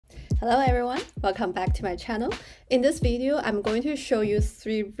Hello everyone, welcome back to my channel. In this video, I'm going to show you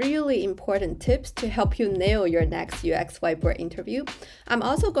 3 really important tips to help you nail your next UX whiteboard interview. I'm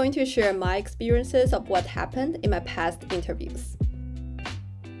also going to share my experiences of what happened in my past interviews.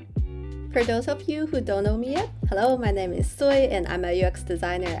 For those of you who don't know me yet, hello, my name is Soy and I'm a UX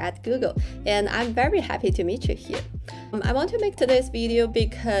designer at Google, and I'm very happy to meet you here. I want to make today's video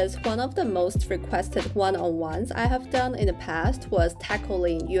because one of the most requested one-on-ones I have done in the past was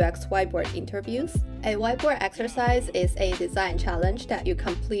tackling UX whiteboard interviews. A whiteboard exercise is a design challenge that you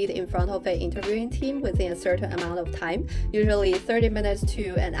complete in front of an interviewing team within a certain amount of time, usually 30 minutes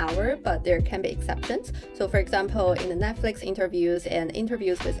to an hour, but there can be exceptions. So for example, in the Netflix interviews and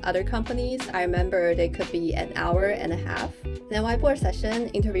interviews with other companies, I remember they could be an hour and a half. In a whiteboard session,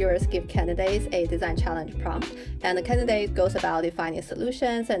 interviewers give candidates a design challenge prompt, and the candidate goes about defining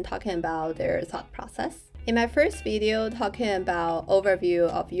solutions and talking about their thought process. In my first video talking about overview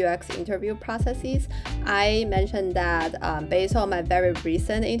of UX interview processes, I mentioned that based on my very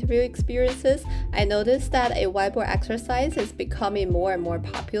recent interview experiences, I noticed that a whiteboard exercise is becoming more and more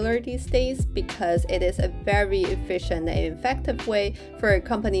popular these days because it is a very efficient and effective way for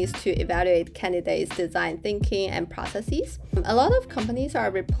companies to evaluate candidates' design thinking and processes. A lot of companies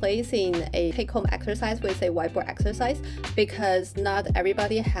are replacing a take-home exercise with a whiteboard exercise because not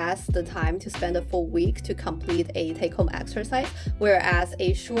everybody has the time to spend a full week to complete a take-home exercise, whereas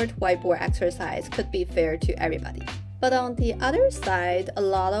a short whiteboard exercise could be fair to everybody. But on the other side, a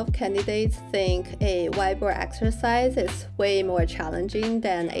lot of candidates think a whiteboard exercise is way more challenging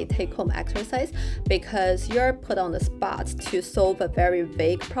than a take-home exercise because you're put on the spot to solve a very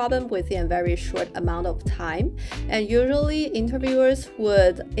vague problem within a very short amount of time. And usually interviewers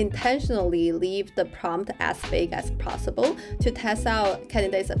would intentionally leave the prompt as vague as possible to test out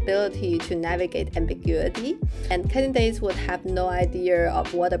candidates' ability to navigate ambiguity. And candidates would have no idea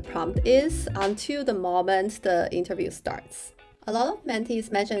of what a prompt is until the moment the interview starts. A lot of mentees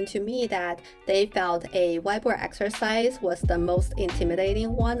mentioned to me that they felt a whiteboard exercise was the most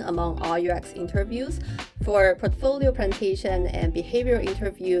intimidating one among all UX interviews. For portfolio presentation and behavioral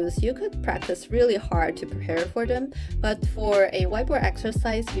interviews, you could practice really hard to prepare for them, but for a whiteboard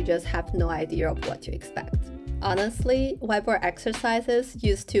exercise, you just have no idea of what to expect. Honestly, whiteboard exercises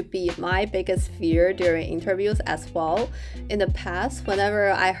used to be my biggest fear during interviews as well. In the past, whenever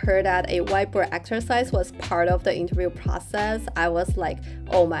I heard that a whiteboard exercise was part of the interview process, I was like,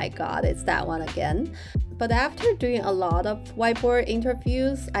 oh my god, it's that one again. But after doing a lot of whiteboard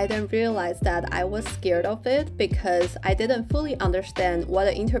interviews, I then realized that I was scared of it because I didn't fully understand what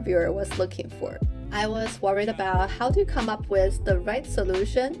the interviewer was looking for. I was worried about how to come up with the right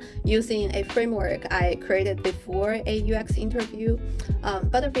solution using a framework I created before a UX interview.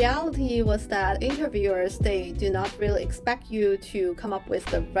 But the reality was that interviewers, they do not really expect you to come up with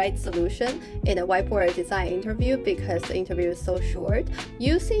the right solution in a whiteboard design interview because the interview is so short.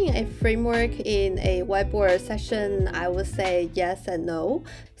 Using a framework in a whiteboard session, I would say yes and no.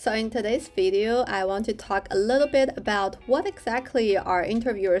 So in today's video, I want to talk a little bit about what exactly are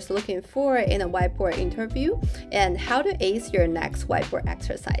interviewers looking for in a whiteboard interview and how to ace your next whiteboard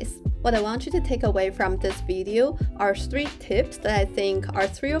exercise. What I want you to take away from this video are 3 tips that I think are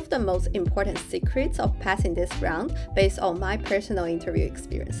 3 of the most important secrets of passing this round based on my personal interview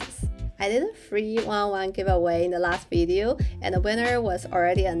experiences. I did a free one-on-one giveaway in the last video, and the winner was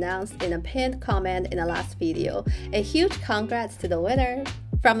already announced in a pinned comment in the last video. A huge congrats to the winner!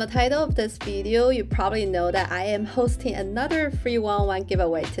 From the title of this video, you probably know that I am hosting another free one-on-one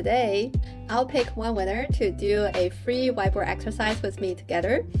giveaway today. I'll pick one winner to do a free whiteboard exercise with me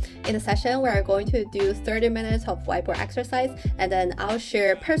together. In the session, we are going to do 30 minutes of whiteboard exercise, and then I'll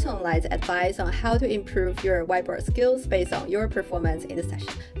share personalized advice on how to improve your whiteboard skills based on your performance in the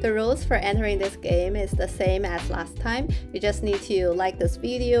session. The rules for entering this game is the same as last time. You just need to like this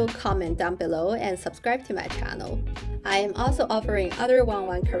video, comment down below, and subscribe to my channel. I am also offering other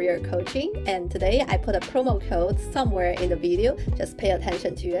one-on-one career coaching, and today I put a promo code somewhere in the video. Just pay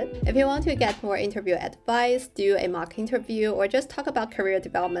attention to it. If you want to get more interview advice, do a mock interview, or just talk about career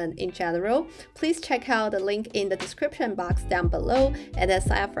development in general, please check out the link in the description box down below and then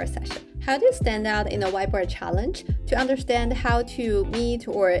sign up for a session. How to stand out in a whiteboard challenge? To understand how to meet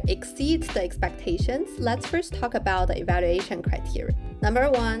or exceed the expectations, let's first talk about the evaluation criteria.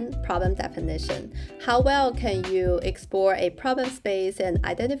 Number 1, problem definition. How well can you explore a problem space and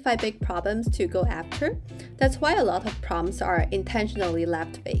identify big problems to go after? That's why a lot of prompts are intentionally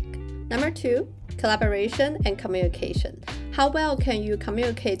left vague. Number 2, collaboration and communication. How well can you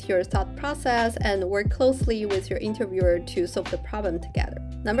communicate your thought process and work closely with your interviewer to solve the problem together?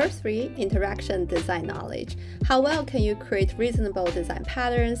 Number 3, interaction design knowledge. How well can you create reasonable design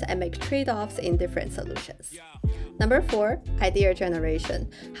patterns and make trade-offs in different solutions? Number 4, idea generation.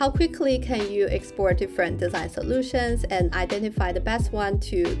 How quickly can you explore different design solutions and identify the best one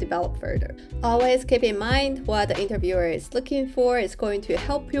to develop further? Always keep in mind what the interviewer is looking for is going to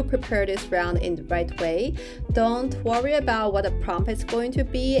help you prepare this round in the right way. Don't worry about what the prompt is going to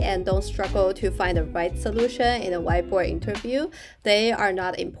be, and don't struggle to find the right solution in a whiteboard interview. They are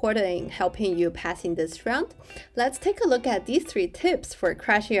not important in helping you passing this round. Let's take a look at these 3 tips for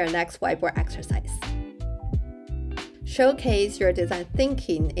crushing your next whiteboard exercise. Showcase your design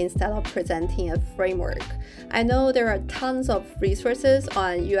thinking instead of presenting a framework. I know there are tons of resources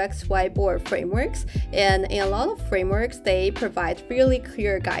on UX whiteboard frameworks, and in a lot of frameworks, they provide really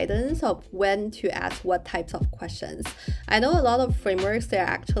clear guidance of when to ask what types of questions. I know a lot of frameworks, they're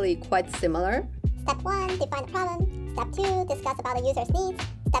actually quite similar. Step 1, define the problem. Step 2, discuss about the user's needs.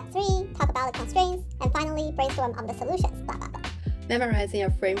 Step 3, talk about the constraints. And finally, brainstorm on the solutions, blah, blah, blah. Memorizing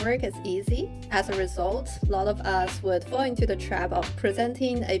a framework is easy. As a result, a lot of us would fall into the trap of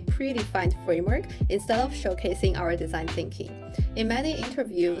presenting a predefined framework instead of showcasing our design thinking. In many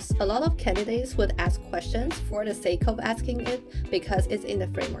interviews, a lot of candidates would ask questions for the sake of asking it because it's in the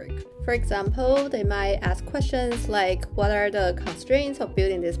framework. For example, they might ask questions like, what are the constraints of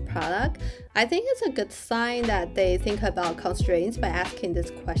building this product? I think it's a good sign that they think about constraints by asking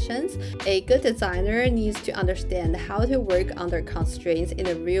these questions. A good designer needs to understand how to work under constraints in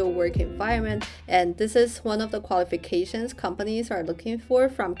a real work environment, and this is one of the qualifications companies are looking for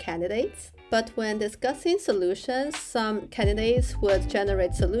from candidates. But when discussing solutions, some candidates would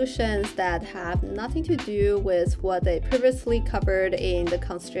generate solutions that have nothing to do with what they previously covered in the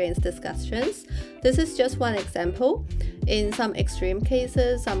constraints discussions. This is just one example. In some extreme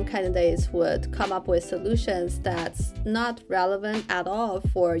cases, some candidates would come up with solutions that's not relevant at all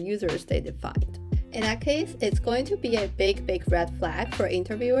for users they defined. In that case, it's going to be a big red flag for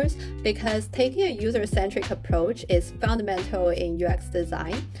interviewers because taking a user-centric approach is fundamental in UX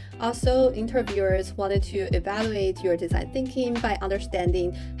design. Also, interviewers wanted to evaluate your design thinking by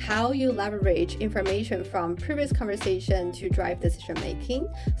understanding how you leverage information from previous conversation to drive decision making.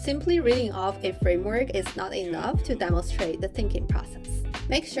 Simply reading off a framework is not enough to demonstrate the thinking process.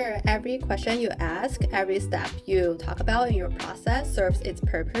 Make sure every question you ask, every step you talk about in your process serves its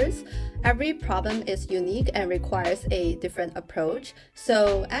purpose. Every problem is unique and requires a different approach.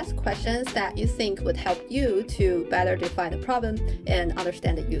 So ask questions that you think would help you to better define the problem and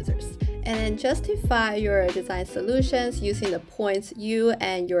understand the users. And then justify your design solutions using the points you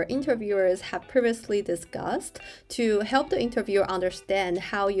and your interviewers have previously discussed to help the interviewer understand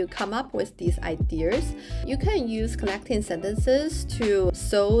how you come up with these ideas. You can use connecting sentences to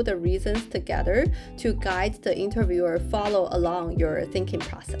sew the reasons together to guide the interviewer follow along your thinking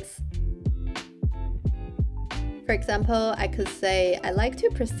process. For example, I could say, I like to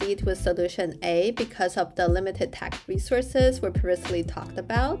proceed with solution A because of the limited tech resources we previously talked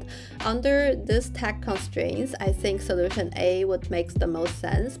about. Under these tech constraints, I think solution A would make the most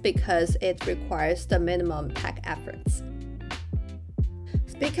sense because it requires the minimum tech efforts.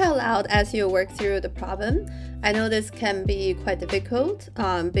 Speak out loud as you work through the problem. I know this can be quite difficult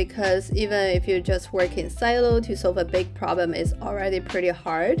because even if you just work in silo to solve a big problem is already pretty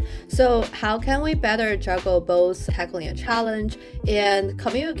hard. So how can we better juggle both tackling a challenge and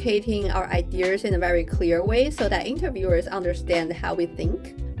communicating our ideas in a very clear way so that interviewers understand how we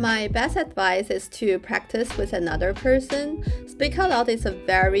think? My best advice is to practice with another person. Speak out loud is a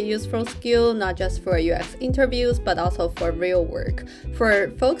very useful skill, not just for UX interviews, but also for real work. For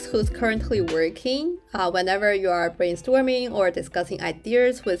folks who's currently working, whenever you are brainstorming or discussing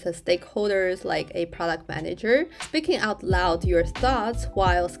ideas with stakeholders like a product manager, speaking out loud your thoughts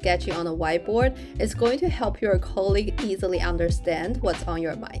while sketching on a whiteboard is going to help your colleague easily understand what's on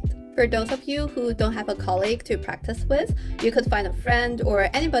your mind. For those of you who don't have a colleague to practice with, you could find a friend or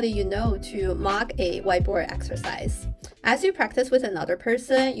anybody you know to mock a whiteboard exercise. As you practice with another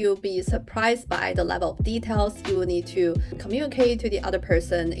person, you'll be surprised by the level of details you will need to communicate to the other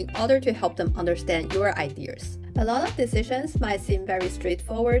person in order to help them understand your ideas. A lot of decisions might seem very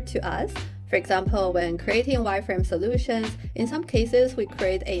straightforward to us. For example, when creating wireframe solutions, in some cases we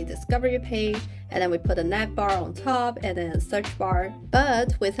create a discovery page and then we put a navbar on top and then a search bar.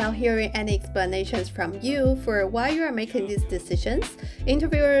 But without hearing any explanations from you for why you are making these decisions,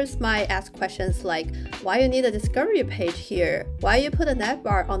 interviewers might ask questions like, why you need a discovery page here? Why you put a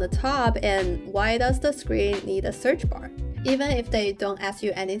navbar on the top? And why does the screen need a search bar? Even if they don't ask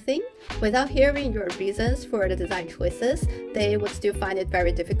you anything, without hearing your reasons for the design choices, they would still find it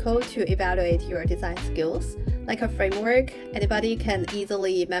very difficult to evaluate your design skills. Like a framework, anybody can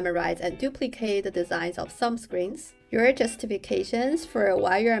easily memorize and duplicate the designs of some screens. Your justifications for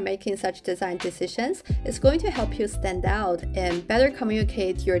why you are making such design decisions is going to help you stand out and better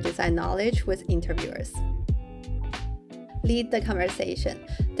communicate your design knowledge with interviewers. Lead the conversation.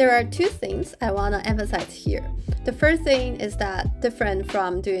 There are two things I want to emphasize here. The first thing is that, different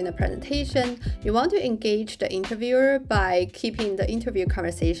from doing a presentation, you want to engage the interviewer by keeping the interview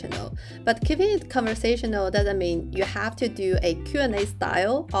conversational. But keeping it conversational doesn't mean you have to do a Q&A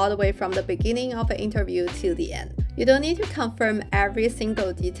style all the way from the beginning of an interview till the end. You don't need to confirm every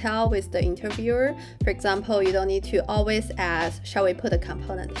single detail with the interviewer. For example, you don't need to always ask, shall we put a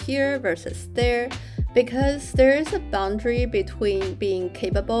component here versus there? Because there is a boundary between being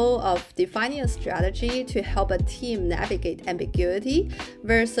capable of defining a strategy to help a team navigate ambiguity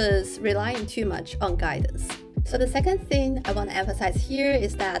versus relying too much on guidance. So the second thing I want to emphasize here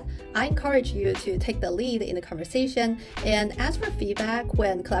is that I encourage you to take the lead in the conversation and ask for feedback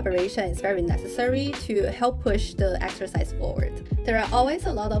when collaboration is very necessary to help push the exercise forward. There are always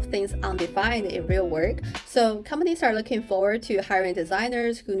a lot of things undefined in real work, so companies are looking forward to hiring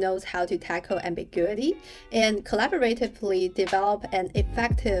designers who knows how to tackle ambiguity and collaboratively develop an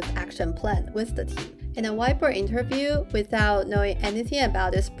effective action plan with the team. In a whiteboard interview, without knowing anything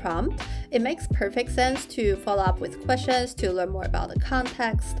about this prompt, it makes perfect sense to follow up with questions to learn more about the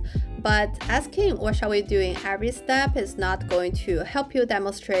context. But asking what shall we do in every step is not going to help you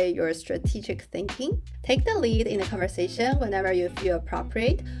demonstrate your strategic thinking. Take the lead in the conversation whenever you feel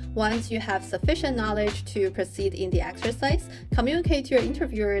appropriate. Once you have sufficient knowledge to proceed in the exercise, communicate to your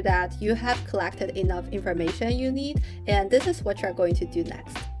interviewer that you have collected enough information you need, and this is what you're going to do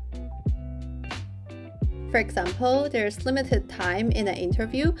next. For example, there's limited time in an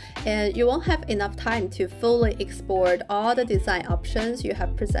interview and you won't have enough time to fully explore all the design options you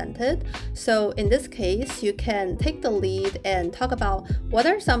have presented. So in this case, you can take the lead and talk about what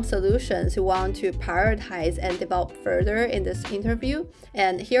are some solutions you want to prioritize and develop further in this interview,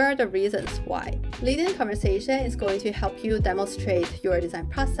 and here are the reasons why. Leading the conversation is going to help you demonstrate your design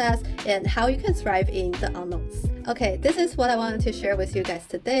process and how you can thrive in the unknowns. Okay, this is what I wanted to share with you guys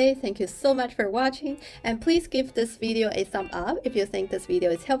today. Thank you so much for watching, and please give this video a thumb up if you think this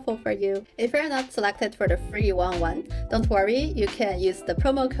video is helpful for you. If you're not selected for the free one-on-one, don't worry, you can use the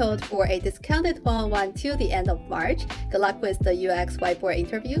promo code for a discounted one-on-one till the end of March. Good luck with the UX whiteboard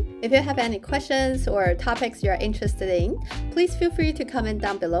interview. If you have any questions or topics you're interested in, please feel free to comment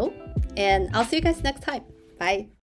down below, and I'll see you guys next time. Bye!